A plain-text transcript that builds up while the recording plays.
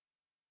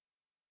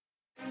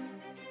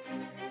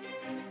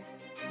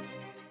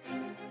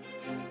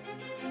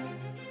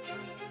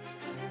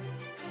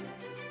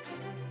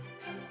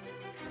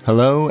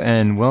Hello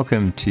and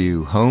welcome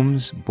to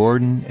Holmes,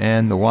 Borden,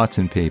 and the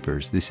Watson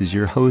Papers. This is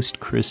your host,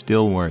 Chris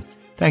Dilworth.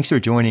 Thanks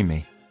for joining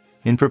me.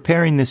 In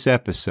preparing this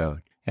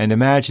episode and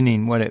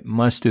imagining what it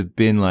must have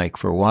been like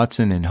for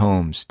Watson and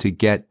Holmes to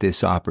get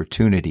this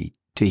opportunity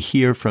to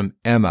hear from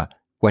Emma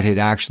what had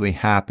actually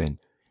happened,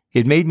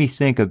 it made me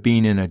think of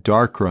being in a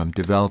darkroom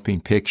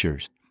developing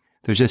pictures.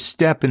 There's a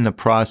step in the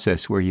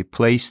process where you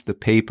place the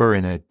paper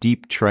in a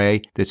deep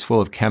tray that's full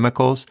of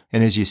chemicals,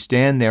 and as you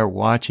stand there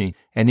watching,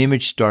 an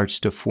image starts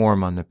to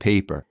form on the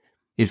paper.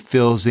 It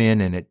fills in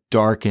and it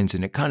darkens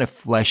and it kind of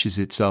fleshes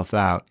itself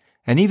out.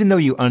 And even though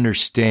you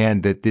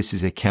understand that this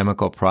is a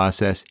chemical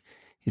process,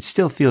 it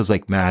still feels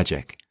like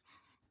magic.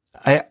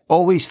 I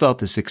always felt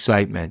this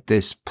excitement,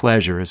 this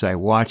pleasure as I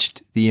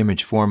watched the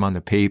image form on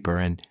the paper,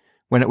 and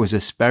when it was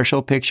a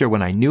special picture,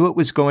 when I knew it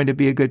was going to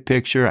be a good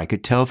picture, I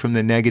could tell from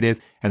the negative,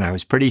 and I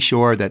was pretty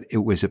sure that it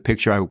was a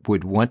picture I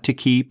would want to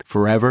keep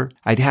forever.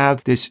 I'd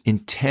have this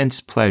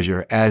intense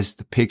pleasure as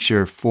the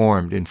picture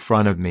formed in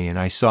front of me, and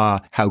I saw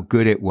how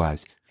good it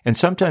was. And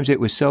sometimes it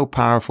was so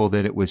powerful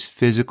that it was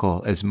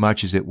physical as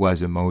much as it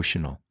was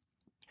emotional.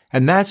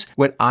 And that's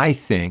what I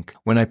think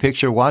when I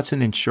picture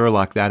Watson and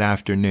Sherlock that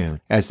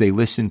afternoon as they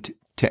listened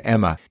to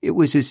Emma. It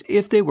was as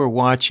if they were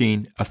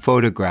watching a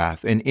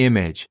photograph, an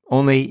image,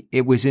 only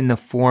it was in the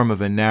form of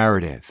a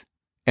narrative,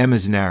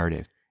 Emma's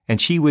narrative.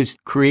 And she was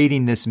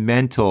creating this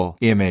mental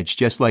image,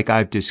 just like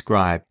I've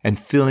described, and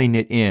filling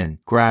it in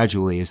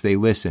gradually as they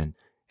listened.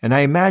 And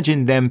I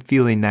imagine them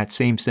feeling that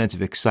same sense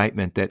of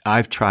excitement that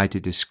I've tried to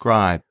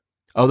describe,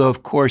 although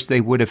of course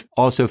they would have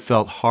also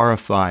felt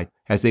horrified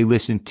as they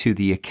listened to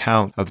the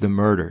account of the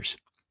murders.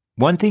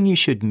 One thing you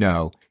should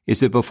know is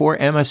that before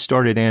Emma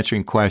started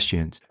answering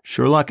questions,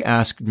 Sherlock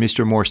asked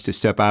Mr. Morse to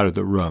step out of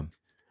the room.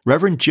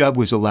 Reverend Jubb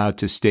was allowed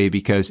to stay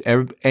because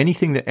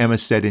anything that Emma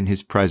said in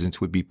his presence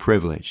would be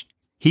privileged.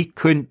 He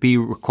couldn't be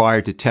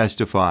required to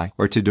testify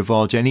or to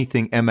divulge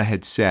anything Emma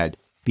had said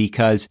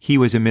because he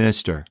was a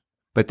minister.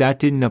 But that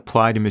didn't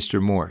apply to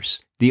Mr.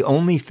 Morse. The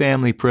only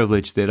family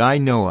privilege that I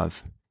know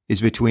of is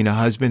between a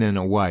husband and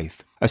a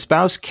wife. A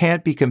spouse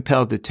can't be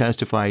compelled to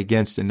testify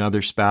against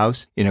another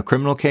spouse in a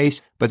criminal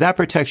case, but that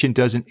protection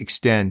doesn't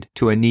extend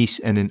to a niece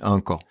and an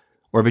uncle,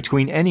 or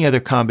between any other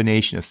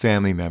combination of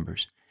family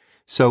members.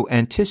 So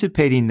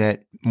anticipating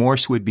that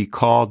Morse would be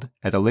called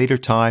at a later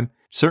time,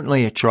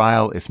 certainly at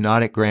trial, if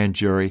not at grand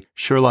jury,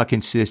 Sherlock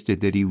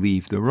insisted that he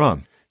leave the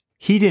room.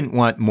 He didn't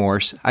want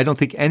Morse. I don't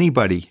think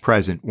anybody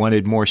present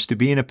wanted Morse to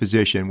be in a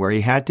position where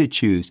he had to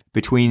choose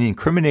between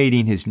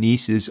incriminating his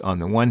nieces on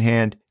the one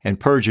hand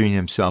and perjuring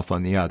himself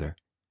on the other.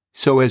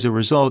 So as a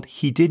result,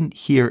 he didn't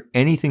hear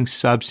anything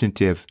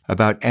substantive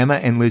about Emma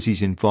and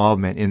Lizzie's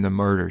involvement in the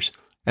murders,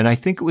 and I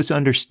think it was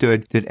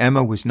understood that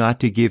Emma was not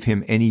to give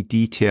him any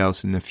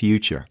details in the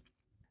future.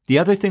 The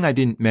other thing I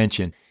didn't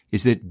mention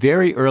is that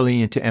very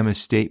early into Emma's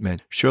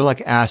statement,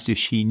 Sherlock asked if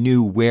she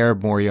knew where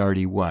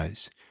Moriarty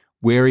was,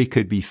 where he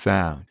could be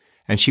found,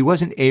 and she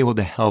wasn't able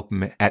to help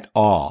him at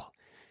all.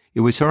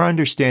 It was her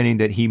understanding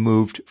that he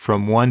moved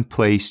from one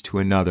place to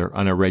another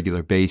on a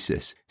regular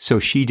basis, so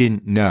she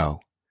didn't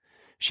know.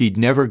 She'd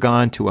never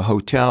gone to a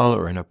hotel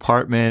or an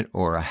apartment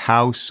or a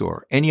house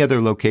or any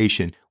other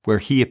location where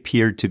he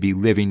appeared to be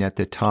living at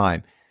the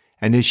time.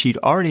 And as she'd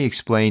already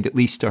explained, at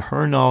least to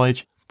her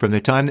knowledge, from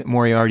the time that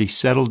Moriarty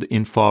settled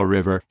in Fall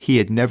River, he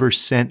had never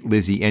sent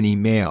Lizzie any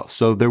mail.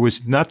 So there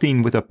was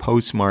nothing with a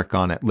postmark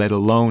on it, let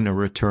alone a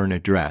return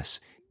address.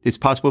 It's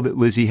possible that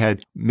Lizzie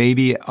had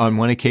maybe on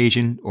one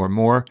occasion or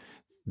more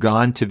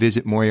gone to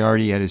visit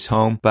Moriarty at his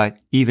home, but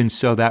even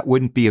so, that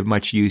wouldn't be of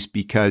much use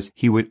because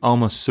he would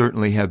almost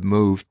certainly have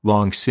moved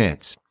long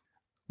since.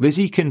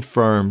 Lizzie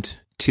confirmed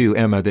to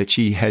Emma that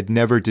she had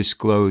never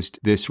disclosed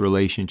this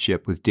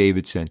relationship with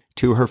Davidson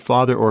to her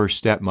father or her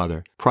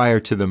stepmother prior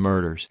to the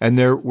murders, and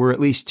there were at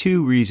least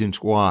two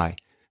reasons why.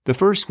 The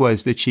first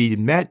was that she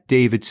met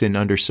Davidson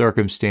under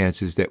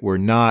circumstances that were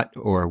not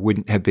or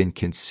wouldn't have been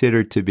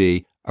considered to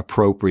be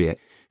appropriate.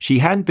 She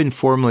hadn't been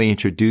formally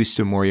introduced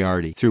to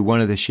Moriarty through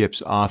one of the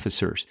ship's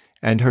officers,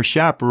 and her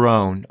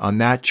chaperone on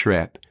that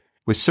trip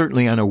was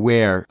certainly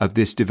unaware of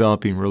this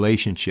developing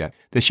relationship.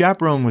 The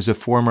chaperone was a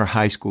former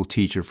high school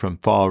teacher from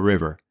Fall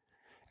River,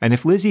 and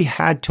if Lizzie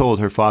had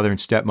told her father and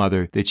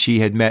stepmother that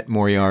she had met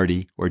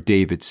Moriarty or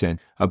Davidson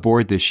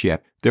aboard the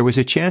ship, there was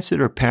a chance that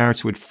her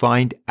parents would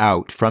find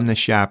out from the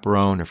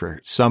chaperone or for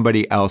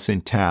somebody else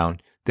in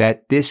town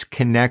that this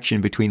connection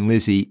between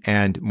Lizzie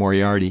and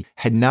Moriarty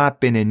had not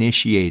been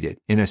initiated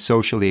in a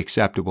socially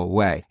acceptable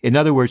way. In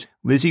other words,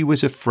 Lizzie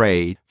was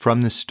afraid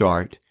from the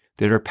start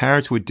that her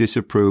parents would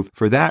disapprove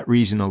for that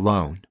reason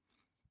alone.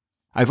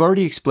 I've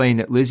already explained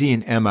that Lizzie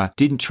and Emma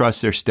didn't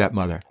trust their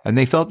stepmother, and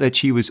they felt that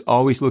she was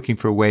always looking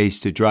for ways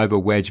to drive a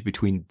wedge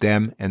between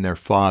them and their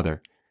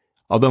father.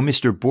 Although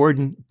Mr.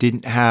 Borden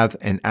didn't have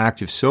an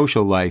active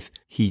social life,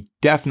 he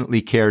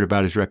definitely cared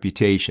about his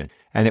reputation,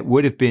 and it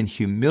would have been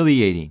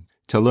humiliating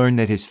to learn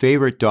that his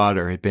favorite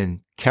daughter had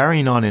been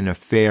carrying on an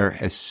affair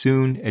as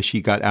soon as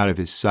she got out of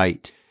his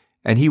sight.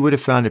 And he would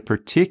have found it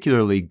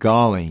particularly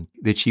galling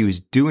that she was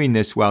doing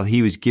this while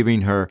he was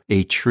giving her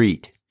a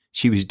treat.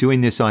 She was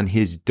doing this on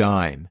his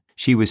dime.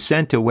 She was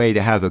sent away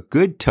to have a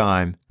good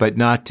time, but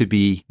not to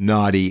be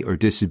naughty or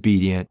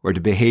disobedient or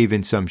to behave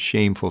in some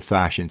shameful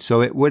fashion.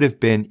 So it would have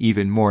been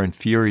even more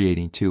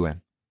infuriating to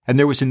him. And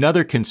there was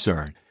another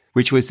concern,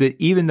 which was that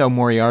even though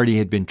Moriarty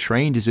had been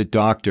trained as a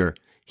doctor,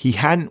 he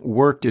hadn't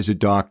worked as a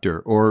doctor,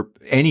 or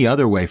any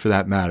other way for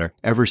that matter,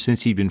 ever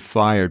since he'd been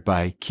fired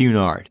by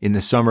Cunard in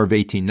the summer of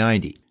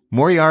 1890.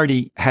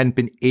 Moriarty hadn't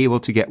been able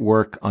to get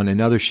work on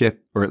another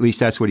ship, or at least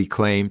that's what he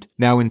claimed.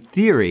 Now, in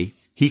theory,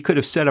 he could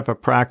have set up a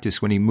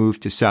practice when he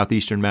moved to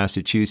southeastern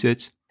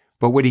Massachusetts,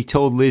 but what he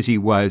told Lizzie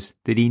was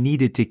that he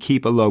needed to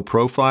keep a low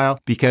profile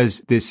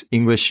because this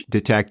English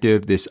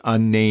detective, this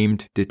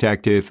unnamed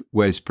detective,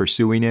 was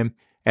pursuing him.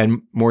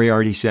 And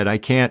Moriarty said, I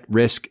can't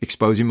risk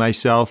exposing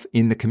myself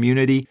in the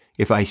community.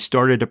 If I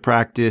started a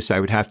practice, I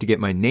would have to get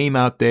my name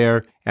out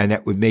there, and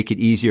that would make it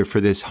easier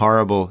for this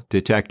horrible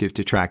detective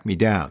to track me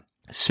down.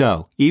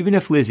 So, even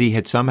if Lizzie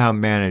had somehow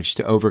managed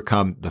to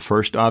overcome the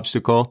first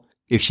obstacle,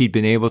 if she'd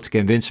been able to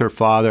convince her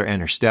father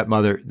and her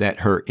stepmother that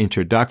her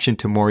introduction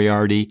to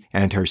Moriarty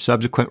and her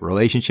subsequent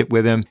relationship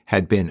with him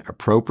had been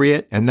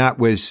appropriate, and that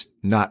was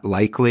not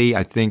likely,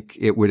 I think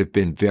it would have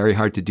been very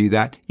hard to do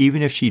that.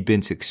 Even if she'd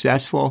been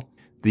successful,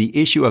 the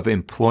issue of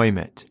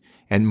employment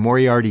and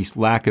Moriarty's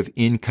lack of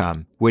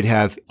income would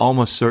have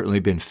almost certainly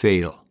been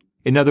fatal.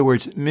 In other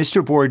words,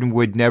 Mr. Borden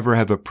would never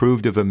have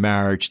approved of a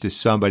marriage to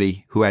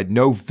somebody who had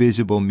no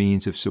visible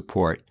means of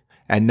support,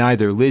 and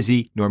neither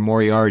Lizzie nor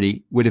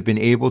Moriarty would have been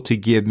able to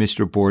give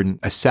Mr. Borden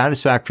a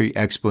satisfactory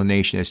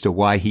explanation as to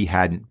why he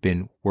hadn't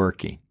been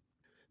working.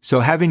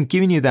 So having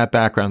given you that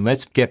background,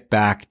 let's get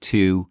back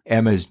to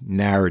Emma's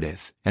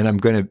narrative, and I'm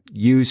going to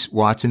use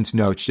Watson's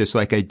notes just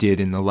like I did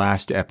in the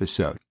last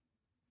episode.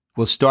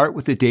 We'll start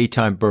with the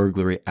daytime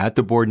burglary at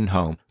the Borden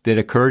home that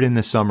occurred in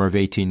the summer of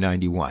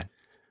 1891.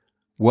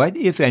 What,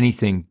 if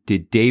anything,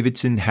 did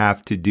Davidson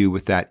have to do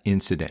with that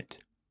incident?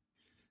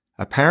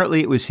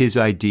 Apparently it was his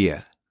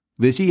idea.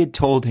 Lizzie had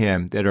told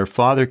him that her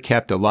father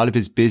kept a lot of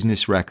his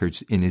business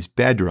records in his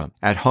bedroom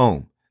at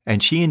home,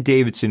 and she and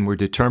Davidson were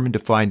determined to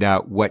find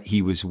out what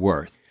he was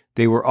worth.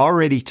 They were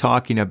already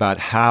talking about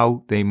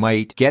how they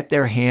might get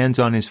their hands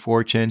on his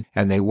fortune,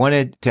 and they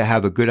wanted to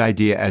have a good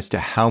idea as to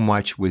how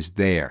much was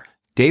there.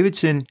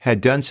 Davidson had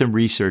done some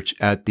research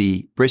at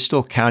the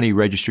Bristol County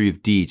Registry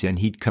of Deeds, and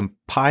he'd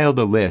compiled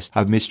a list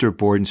of Mr.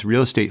 Borden's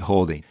real estate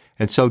holding.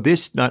 And so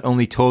this not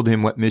only told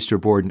him what Mr.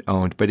 Borden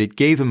owned, but it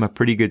gave him a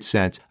pretty good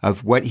sense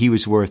of what he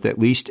was worth, at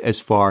least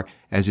as far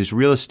as his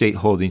real estate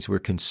holdings were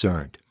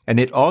concerned. And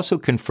it also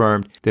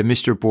confirmed that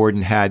Mr.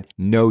 Borden had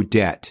no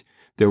debt.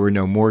 There were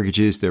no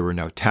mortgages, there were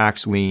no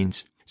tax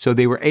liens. So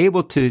they were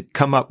able to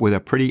come up with a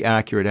pretty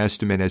accurate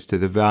estimate as to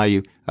the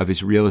value of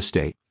his real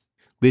estate.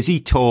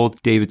 Lizzie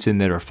told Davidson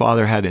that her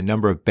father had a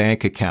number of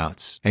bank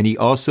accounts, and he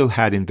also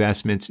had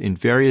investments in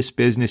various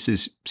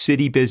businesses,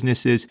 city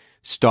businesses,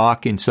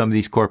 stock in some of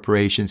these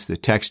corporations, the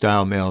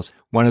textile mills,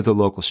 one of the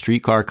local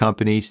streetcar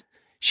companies.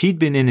 She'd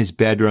been in his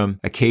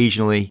bedroom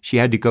occasionally. She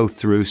had to go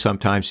through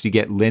sometimes to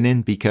get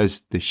linen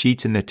because the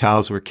sheets and the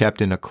towels were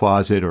kept in a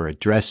closet or a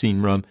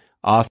dressing room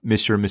off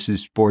Mr. and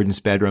Mrs.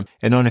 Borden's bedroom,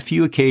 and on a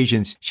few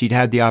occasions, she'd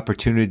had the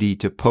opportunity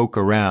to poke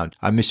around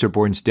on Mr.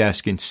 Borden's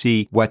desk and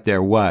see what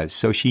there was,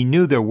 so she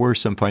knew there were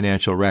some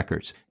financial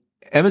records.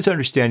 Emma's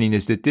understanding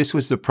is that this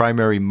was the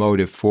primary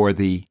motive for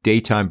the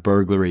daytime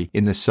burglary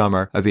in the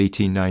summer of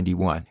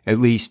 1891. At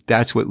least,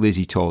 that's what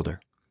Lizzie told her.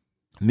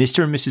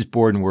 Mr. and Mrs.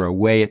 Borden were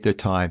away at the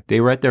time.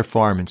 They were at their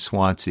farm in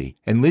Swansea,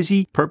 and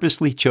Lizzie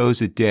purposely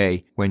chose a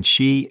day when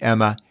she,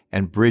 Emma,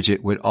 and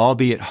Bridget would all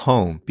be at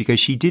home because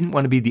she didn't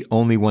want to be the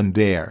only one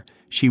there.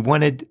 She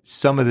wanted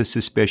some of the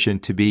suspicion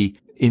to be,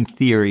 in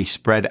theory,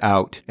 spread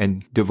out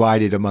and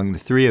divided among the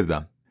three of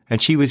them. And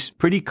she was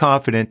pretty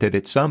confident that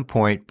at some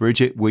point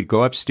Bridget would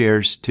go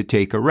upstairs to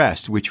take a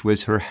rest, which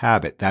was her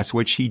habit. That's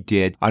what she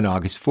did on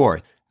August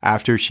 4th.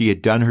 After she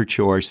had done her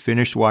chores,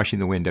 finished washing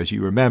the windows,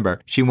 you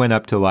remember, she went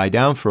up to lie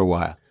down for a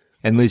while.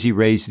 And Lizzie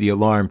raised the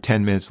alarm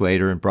 10 minutes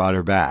later and brought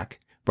her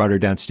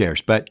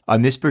downstairs. But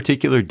on this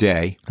particular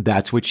day,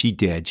 that's what she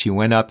did. She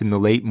went up in the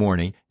late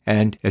morning,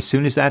 and as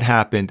soon as that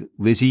happened,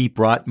 Lizzie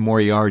brought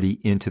Moriarty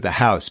into the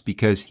house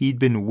because he'd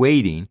been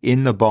waiting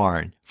in the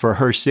barn for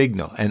her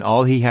signal, and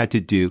all he had to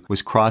do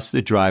was cross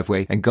the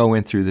driveway and go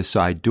in through the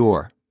side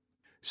door.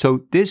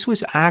 So this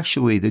was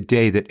actually the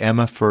day that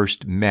Emma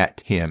first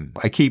met him.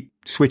 I keep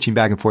switching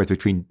back and forth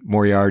between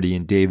Moriarty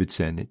and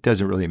Davidson. It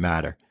doesn't really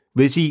matter.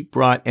 Lizzie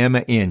brought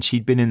Emma in.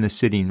 She'd been in the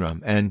sitting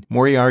room, and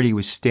Moriarty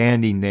was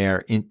standing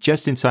there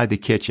just inside the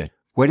kitchen.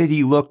 What did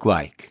he look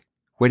like?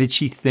 What did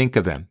she think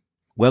of him?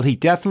 Well, he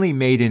definitely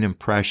made an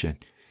impression.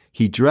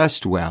 He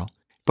dressed well,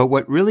 but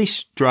what really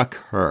struck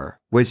her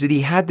was that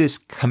he had this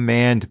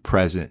command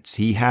presence.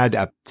 He had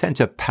a sense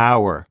of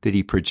power that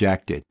he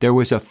projected. There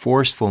was a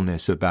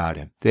forcefulness about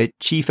him that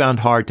she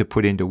found hard to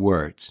put into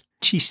words.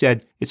 She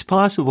said, "It's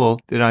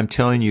possible that I'm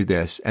telling you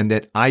this and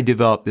that I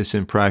developed this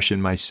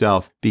impression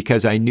myself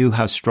because I knew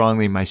how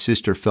strongly my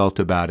sister felt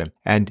about him,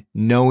 and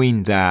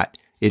knowing that,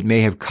 it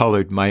may have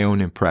colored my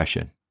own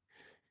impression."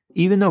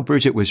 Even though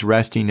Bridget was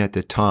resting at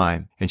the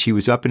time and she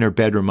was up in her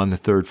bedroom on the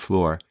 3rd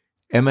floor,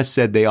 Emma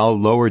said they all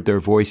lowered their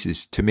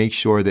voices to make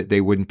sure that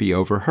they wouldn't be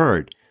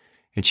overheard.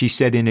 And she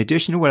said, in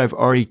addition to what I've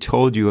already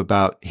told you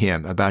about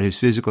him, about his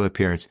physical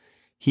appearance,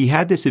 he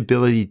had this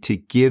ability to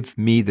give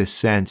me the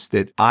sense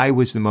that I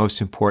was the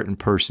most important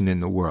person in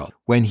the world.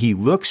 When he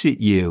looks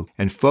at you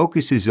and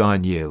focuses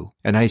on you,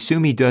 and I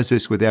assume he does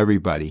this with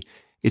everybody,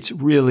 it's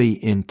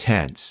really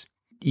intense.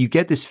 You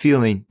get this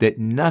feeling that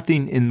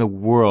nothing in the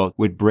world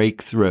would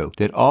break through,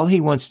 that all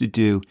he wants to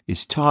do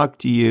is talk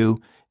to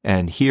you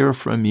and hear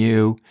from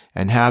you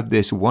and have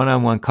this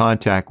one-on-one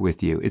contact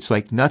with you. It's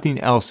like nothing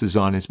else is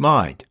on his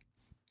mind.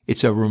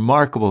 It's a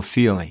remarkable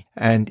feeling,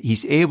 and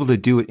he's able to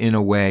do it in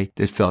a way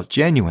that felt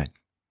genuine.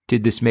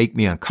 Did this make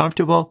me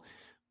uncomfortable?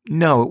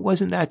 No, it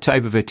wasn't that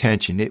type of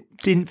attention. It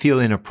didn't feel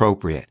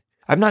inappropriate.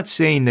 I'm not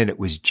saying that it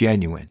was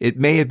genuine. It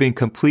may have been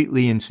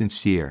completely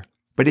insincere,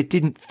 but it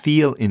didn't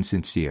feel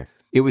insincere.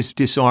 It was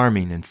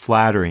disarming and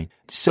flattering.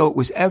 So it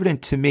was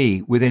evident to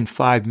me within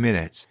 5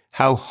 minutes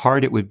how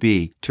hard it would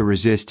be to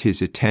resist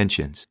his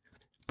attentions.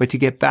 But to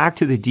get back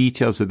to the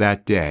details of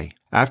that day,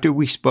 after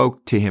we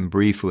spoke to him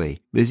briefly,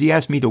 Lizzie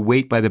asked me to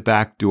wait by the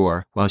back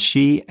door while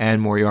she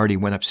and Moriarty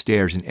went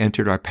upstairs and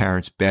entered our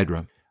parents'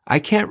 bedroom. I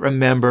can't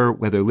remember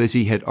whether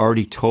Lizzie had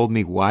already told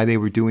me why they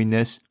were doing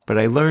this, but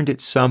I learned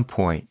at some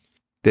point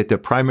that the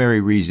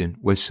primary reason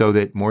was so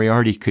that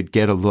Moriarty could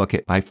get a look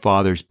at my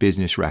father's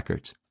business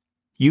records.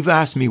 You've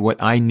asked me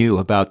what I knew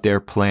about their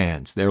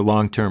plans, their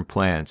long-term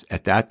plans.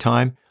 At that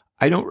time,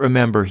 I don't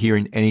remember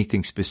hearing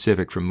anything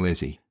specific from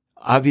Lizzie.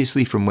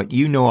 Obviously, from what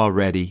you know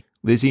already,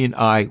 Lizzie and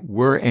I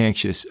were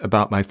anxious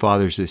about my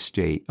father's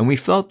estate, and we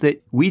felt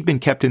that we'd been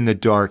kept in the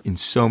dark in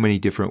so many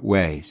different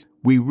ways.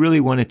 We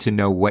really wanted to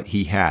know what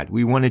he had.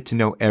 We wanted to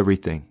know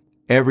everything,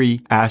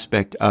 every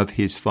aspect of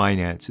his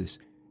finances,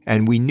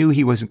 and we knew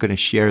he wasn't going to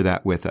share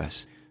that with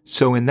us.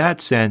 So in that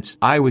sense,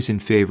 I was in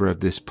favor of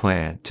this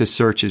plan to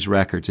search his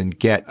records and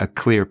get a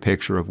clear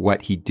picture of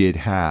what he did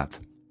have.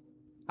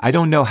 I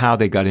don't know how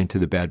they got into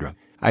the bedroom.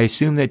 I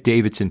assume that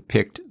Davidson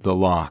picked the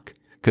lock,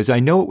 because I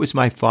know it was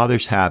my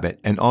father's habit,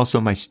 and also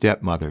my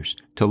stepmother's,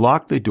 to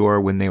lock the door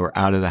when they were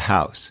out of the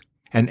house.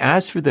 And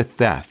as for the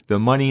theft, the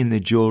money and the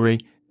jewelry,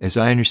 as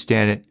I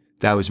understand it,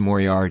 that was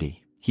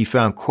Moriarty. He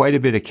found quite a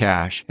bit of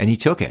cash, and he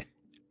took it.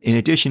 In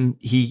addition,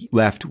 he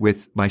left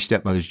with my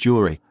stepmother's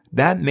jewelry.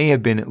 That may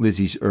have been at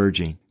Lizzie's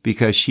urging,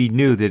 because she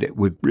knew that it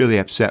would really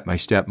upset my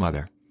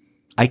stepmother.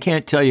 I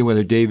can't tell you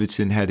whether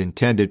Davidson had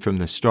intended from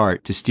the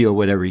start to steal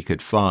whatever he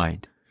could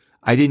find.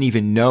 I didn't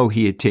even know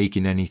he had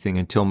taken anything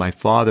until my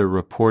father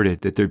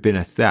reported that there'd been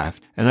a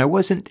theft, and I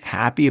wasn't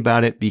happy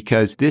about it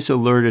because this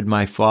alerted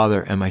my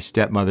father and my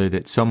stepmother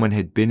that someone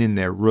had been in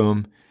their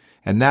room,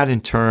 and that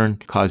in turn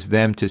caused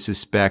them to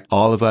suspect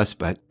all of us,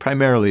 but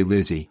primarily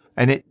Lizzie.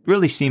 And it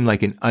really seemed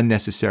like an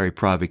unnecessary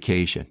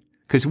provocation,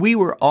 because we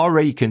were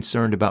already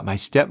concerned about my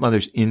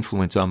stepmother's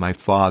influence on my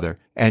father,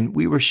 and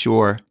we were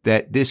sure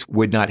that this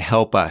would not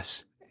help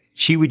us.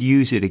 She would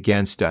use it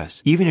against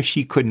us. Even if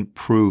she couldn't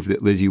prove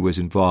that Lizzie was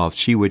involved,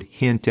 she would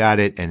hint at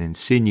it and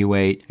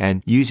insinuate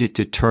and use it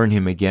to turn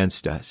him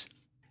against us.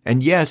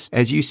 And yes,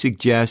 as you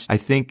suggest, I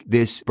think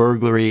this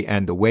burglary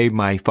and the way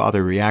my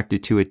father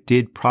reacted to it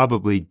did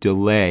probably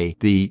delay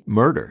the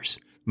murders.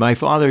 My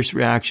father's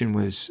reaction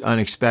was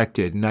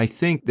unexpected, and I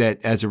think that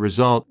as a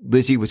result,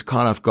 Lizzie was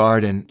caught off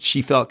guard and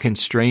she felt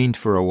constrained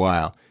for a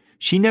while.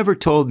 She never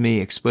told me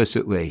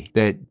explicitly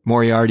that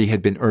Moriarty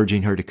had been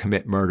urging her to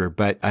commit murder,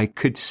 but I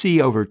could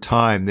see over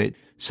time that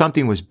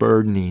something was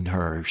burdening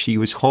her. She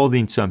was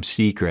holding some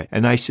secret,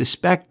 and I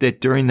suspect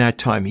that during that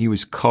time he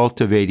was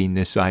cultivating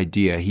this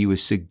idea. He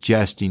was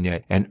suggesting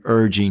it and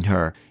urging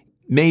her,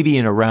 maybe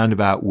in a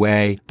roundabout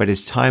way, but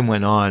as time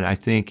went on, I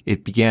think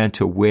it began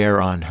to wear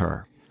on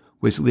her.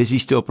 Was Lizzie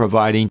still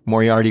providing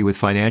Moriarty with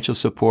financial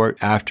support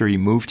after he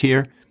moved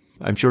here?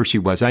 I'm sure she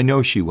was. I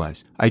know she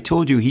was. I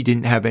told you he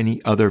didn't have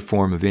any other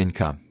form of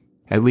income,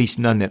 at least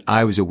none that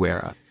I was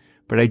aware of.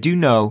 But I do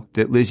know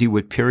that Lizzie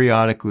would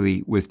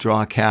periodically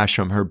withdraw cash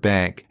from her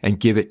bank and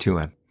give it to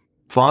him.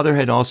 Father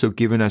had also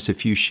given us a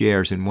few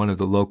shares in one of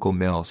the local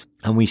mills,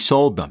 and we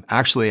sold them,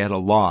 actually at a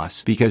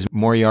loss, because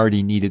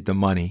Moriarty needed the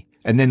money.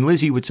 And then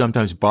Lizzie would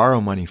sometimes borrow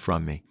money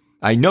from me.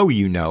 I know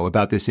you know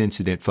about this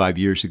incident 5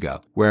 years ago,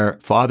 where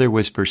Father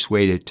was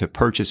persuaded to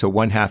purchase a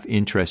 1/2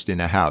 interest in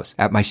a house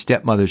at my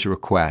stepmother's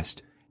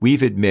request.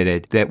 We've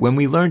admitted that when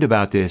we learned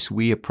about this,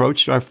 we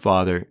approached our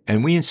father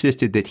and we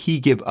insisted that he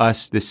give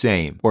us the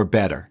same, or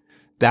better.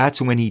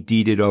 That's when he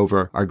deeded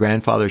over our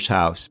grandfather's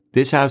house.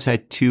 This house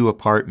had 2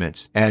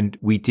 apartments, and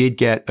we did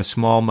get a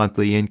small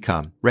monthly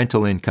income,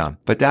 rental income,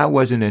 but that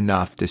wasn't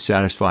enough to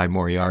satisfy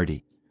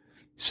Moriarty.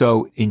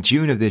 So in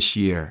June of this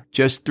year,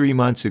 just 3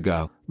 months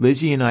ago,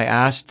 Lizzie and I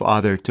asked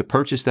Father to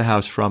purchase the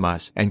house from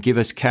us and give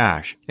us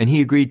cash, and he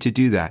agreed to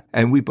do that,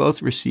 and we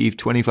both received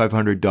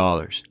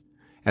 $2,500.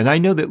 And I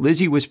know that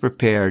Lizzie was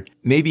prepared,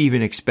 maybe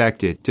even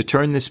expected, to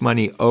turn this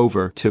money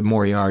over to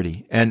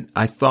Moriarty, and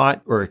I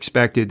thought or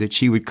expected that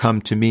she would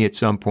come to me at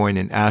some point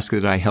and ask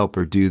that I help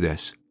her do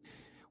this.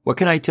 What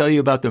can I tell you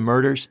about the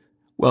murders?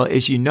 Well,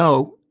 as you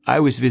know, I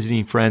was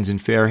visiting friends in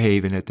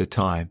Fairhaven at the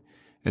time,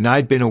 and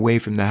I'd been away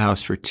from the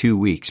house for 2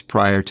 weeks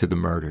prior to the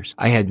murders.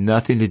 I had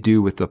nothing to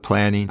do with the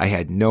planning. I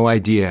had no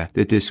idea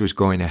that this was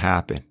going to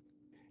happen.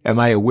 Am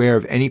I aware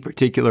of any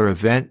particular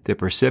event that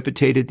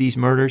precipitated these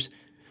murders?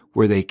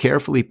 Were they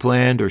carefully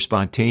planned or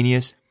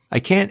spontaneous? I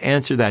can't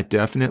answer that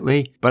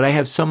definitely, but I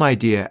have some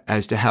idea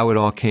as to how it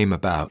all came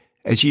about.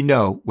 As you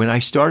know, when I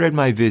started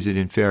my visit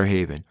in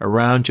Fairhaven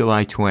around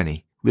July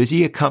 20,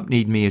 Lizzie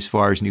accompanied me as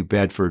far as New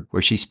Bedford,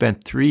 where she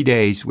spent 3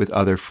 days with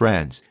other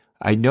friends.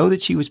 I know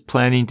that she was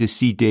planning to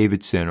see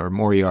Davidson or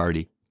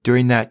Moriarty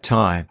during that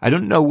time. I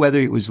don't know whether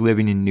he was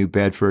living in New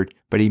Bedford,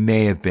 but he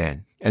may have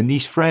been. And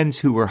these friends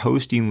who were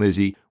hosting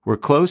Lizzie were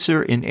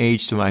closer in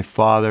age to my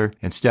father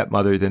and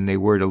stepmother than they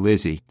were to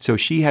Lizzie, so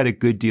she had a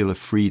good deal of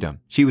freedom.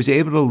 She was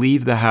able to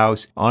leave the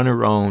house on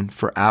her own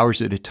for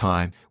hours at a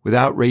time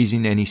without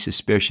raising any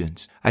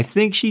suspicions. I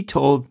think she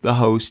told the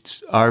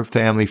hosts, our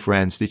family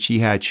friends, that she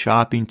had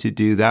shopping to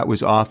do. That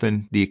was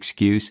often the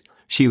excuse.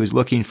 She was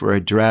looking for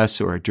a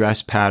dress or a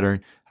dress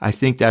pattern. I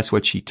think that's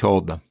what she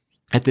told them.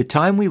 At the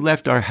time we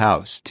left our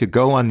house to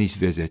go on these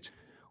visits,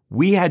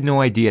 we had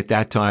no idea at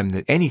that time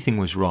that anything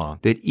was wrong,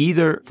 that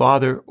either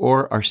father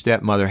or our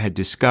stepmother had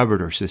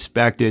discovered or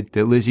suspected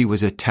that Lizzie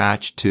was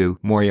attached to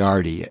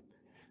Moriarty.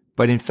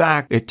 But in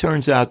fact, it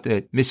turns out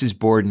that Mrs.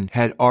 Borden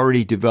had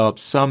already developed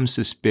some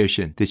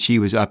suspicion that she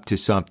was up to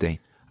something.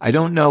 I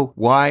don't know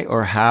why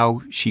or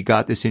how she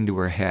got this into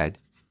her head.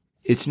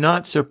 It's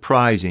not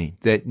surprising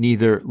that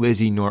neither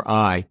Lizzie nor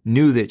I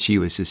knew that she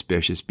was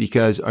suspicious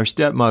because our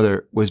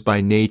stepmother was by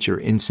nature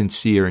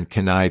insincere and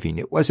conniving.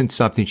 It wasn't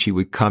something she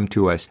would come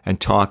to us and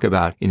talk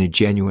about in a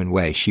genuine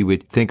way. She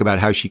would think about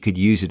how she could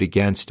use it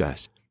against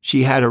us.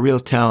 She had a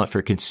real talent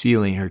for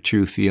concealing her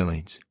true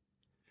feelings.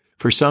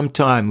 For some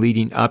time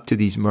leading up to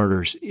these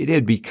murders, it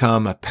had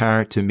become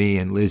apparent to me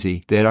and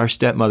Lizzie that our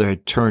stepmother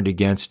had turned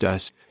against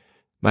us.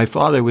 My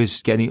father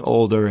was getting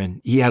older and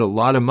he had a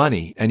lot of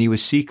money and he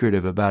was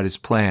secretive about his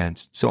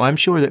plans. So I'm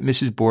sure that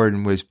Mrs.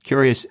 Borden was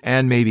curious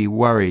and maybe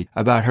worried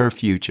about her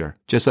future,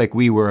 just like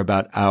we were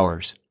about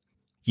ours.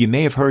 You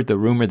may have heard the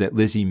rumor that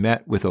Lizzie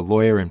met with a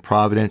lawyer in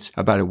Providence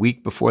about a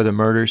week before the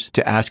murders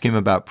to ask him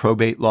about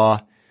probate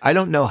law. I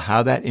don't know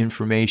how that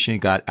information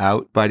got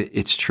out, but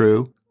it's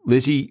true.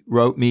 Lizzie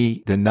wrote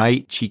me the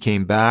night she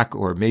came back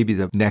or maybe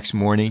the next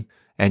morning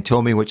and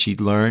told me what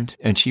she'd learned,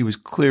 and she was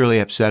clearly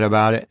upset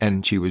about it,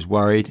 and she was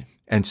worried,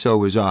 and so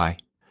was I.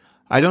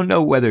 I don't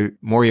know whether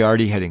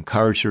Moriarty had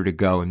encouraged her to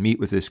go and meet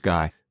with this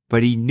guy,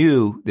 but he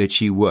knew that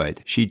she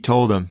would. She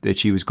told him that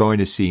she was going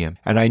to see him,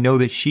 and I know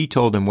that she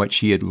told him what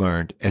she had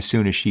learned as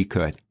soon as she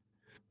could.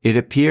 It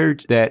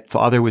appeared that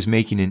Father was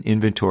making an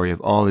inventory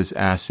of all his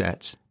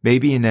assets,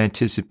 maybe in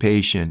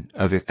anticipation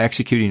of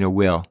executing a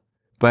will,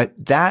 but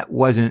that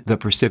wasn't the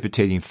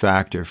precipitating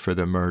factor for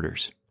the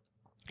murders.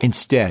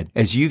 Instead,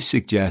 as you've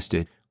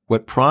suggested,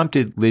 what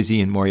prompted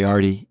Lizzie and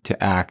Moriarty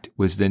to act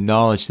was the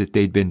knowledge that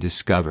they'd been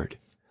discovered.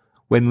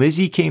 When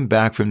Lizzie came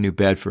back from New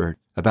Bedford,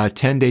 about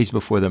 10 days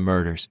before the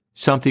murders,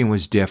 something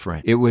was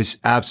different. It was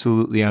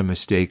absolutely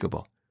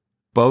unmistakable.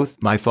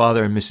 Both my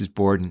father and Mrs.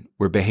 Borden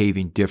were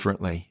behaving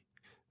differently.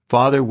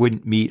 Father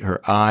wouldn't meet her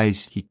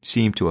eyes. He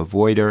seemed to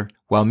avoid her,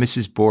 while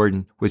Mrs.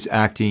 Borden was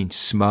acting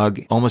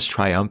smug, almost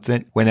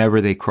triumphant whenever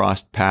they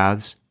crossed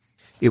paths.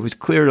 It was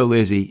clear to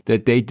Lizzie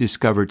that they'd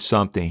discovered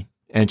something,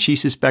 and she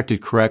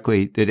suspected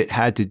correctly that it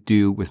had to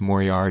do with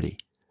Moriarty.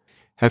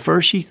 At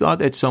first, she thought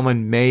that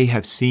someone may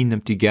have seen them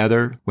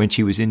together when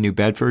she was in New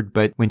Bedford,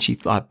 but when she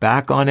thought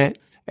back on it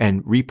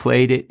and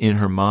replayed it in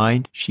her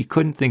mind, she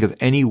couldn't think of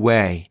any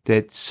way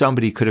that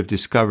somebody could have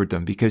discovered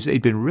them because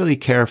they'd been really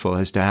careful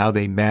as to how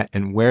they met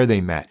and where they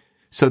met.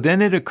 So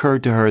then it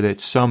occurred to her that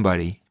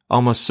somebody,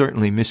 almost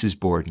certainly Mrs.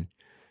 Borden,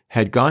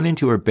 had gone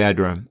into her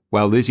bedroom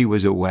while Lizzie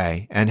was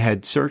away and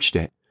had searched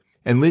it.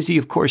 And Lizzie,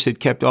 of course,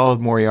 had kept all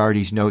of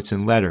Moriarty's notes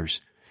and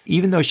letters.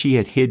 Even though she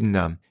had hidden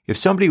them, if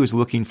somebody was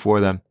looking for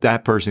them,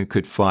 that person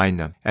could find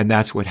them. And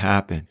that's what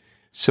happened.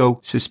 So,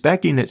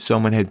 suspecting that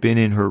someone had been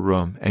in her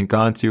room and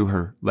gone through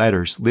her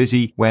letters,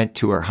 Lizzie went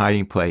to her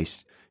hiding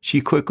place.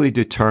 She quickly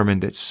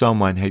determined that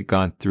someone had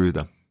gone through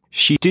them.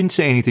 She didn't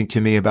say anything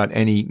to me about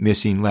any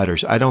missing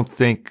letters. I don't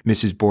think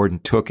Mrs. Borden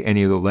took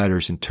any of the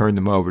letters and turned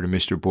them over to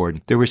Mr.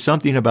 Borden. There was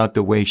something about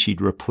the way she'd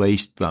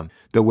replaced them,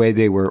 the way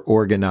they were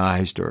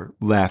organized or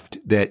left,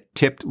 that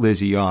tipped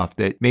Lizzie off,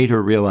 that made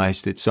her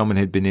realize that someone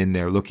had been in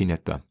there looking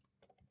at them.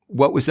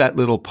 What was that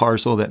little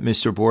parcel that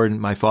Mr. Borden,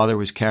 my father,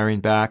 was carrying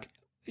back?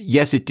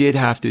 Yes, it did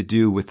have to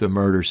do with the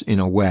murders in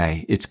a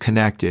way. It's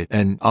connected,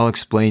 and I'll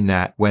explain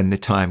that when the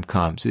time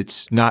comes.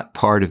 It's not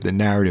part of the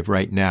narrative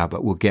right now,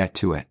 but we'll get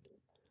to it.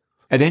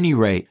 At any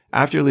rate,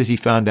 after Lizzie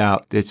found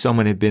out that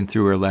someone had been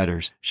through her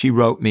letters, she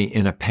wrote me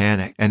in a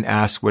panic and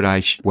asked what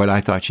I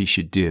thought she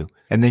should do.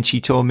 And then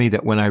she told me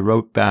that when I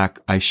wrote back,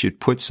 I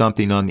should put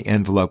something on the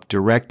envelope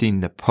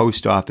directing the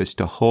post office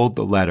to hold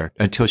the letter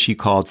until she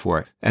called for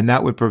it. And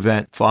that would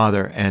prevent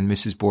Father and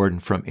Mrs. Borden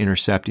from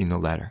intercepting the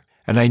letter.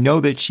 And I know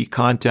that she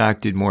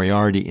contacted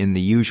Moriarty in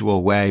the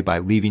usual way by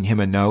leaving him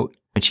a note,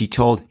 and she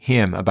told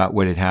him about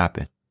what had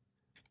happened.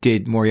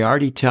 Did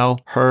Moriarty tell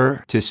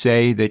her to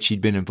say that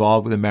she'd been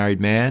involved with a married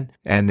man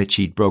and that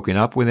she'd broken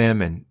up with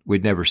him and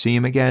would never see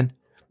him again?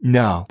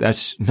 No,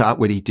 that's not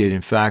what he did.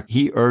 In fact,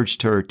 he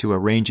urged her to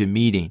arrange a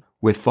meeting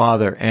with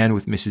Father and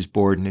with Mrs.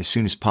 Borden as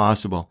soon as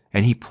possible,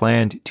 and he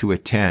planned to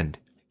attend.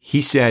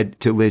 He said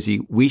to Lizzie,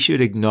 we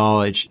should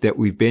acknowledge that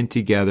we've been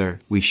together,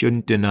 we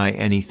shouldn't deny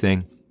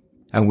anything,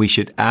 and we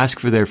should ask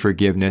for their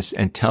forgiveness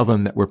and tell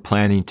them that we're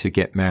planning to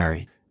get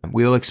married.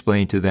 We'll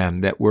explain to them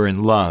that we're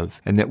in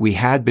love and that we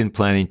had been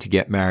planning to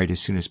get married as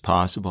soon as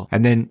possible.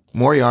 And then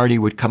Moriarty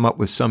would come up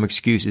with some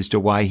excuse as to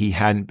why he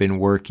hadn't been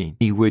working.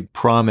 He would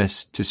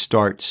promise to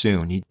start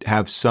soon. He'd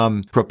have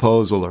some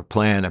proposal or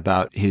plan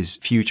about his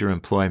future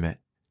employment.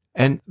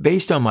 And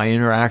based on my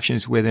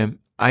interactions with him,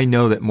 I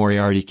know that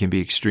Moriarty can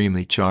be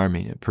extremely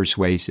charming and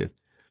persuasive.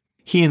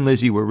 He and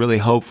Lizzie were really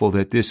hopeful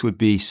that this would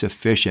be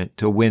sufficient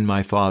to win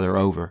my father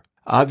over.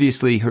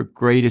 Obviously, her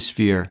greatest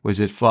fear was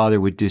that Father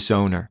would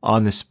disown her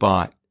on the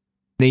spot.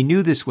 They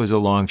knew this was a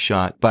long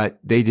shot, but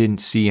they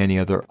didn't see any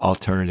other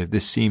alternative.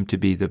 This seemed to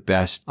be the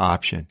best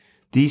option.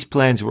 These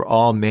plans were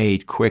all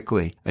made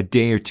quickly, a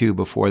day or two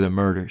before the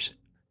murders.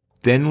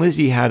 Then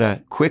Lizzie had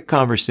a quick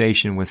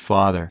conversation with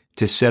Father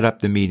to set up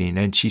the meeting,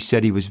 and she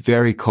said he was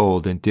very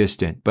cold and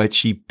distant, but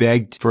she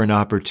begged for an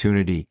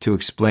opportunity to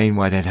explain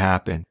what had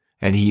happened,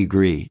 and he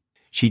agreed.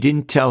 She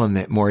didn't tell him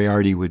that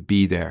Moriarty would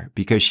be there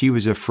because she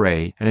was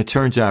afraid, and it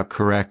turns out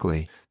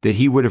correctly, that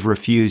he would have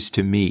refused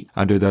to meet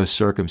under those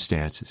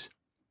circumstances.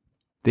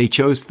 They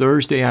chose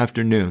Thursday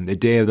afternoon, the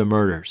day of the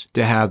murders,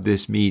 to have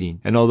this meeting,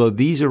 and although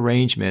these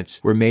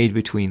arrangements were made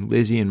between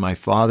Lizzie and my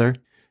father,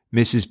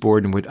 Mrs.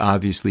 Borden would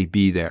obviously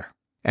be there.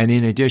 And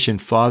in addition,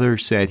 Father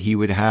said he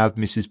would have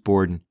Mrs.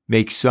 Borden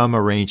make some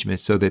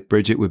arrangements so that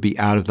Bridget would be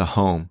out of the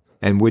home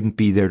and wouldn't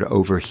be there to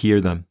overhear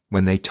them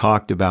when they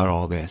talked about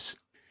all this.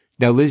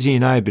 Now, Lizzie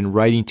and I had been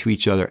writing to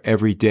each other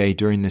every day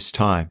during this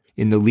time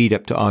in the lead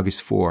up to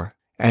August 4.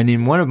 And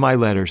in one of my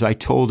letters, I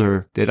told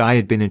her that I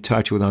had been in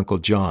touch with Uncle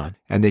John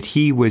and that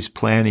he was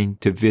planning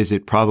to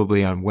visit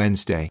probably on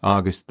Wednesday,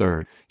 August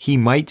 3rd. He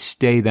might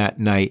stay that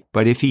night,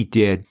 but if he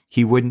did,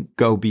 he wouldn't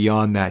go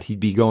beyond that.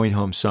 He'd be going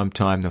home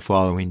sometime the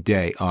following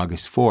day,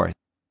 August 4th.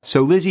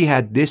 So Lizzie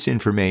had this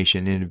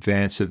information in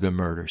advance of the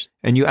murders.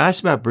 And you asked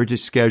about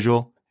Bridget's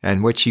schedule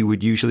and what she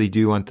would usually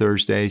do on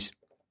Thursdays.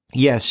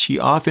 Yes, she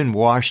often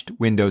washed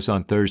windows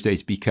on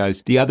Thursdays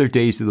because the other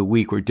days of the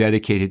week were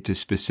dedicated to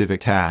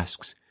specific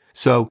tasks.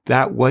 So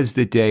that was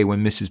the day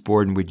when Mrs.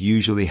 Borden would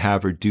usually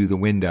have her do the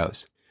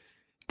windows.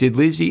 Did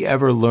Lizzie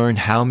ever learn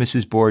how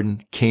Mrs.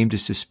 Borden came to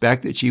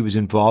suspect that she was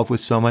involved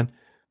with someone?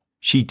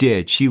 She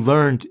did. She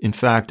learned, in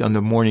fact, on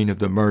the morning of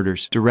the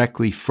murders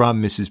directly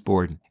from Mrs.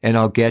 Borden, and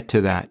I'll get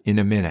to that in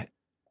a minute.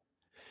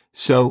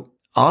 So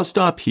I'll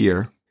stop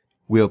here.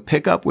 We'll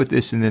pick up with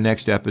this in the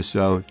next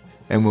episode,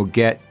 and we'll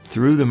get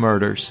through the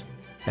murders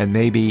and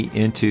maybe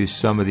into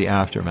some of the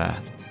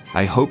aftermath.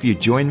 I hope you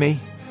join me.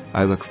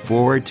 I look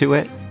forward to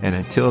it. And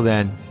until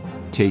then,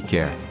 take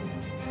care.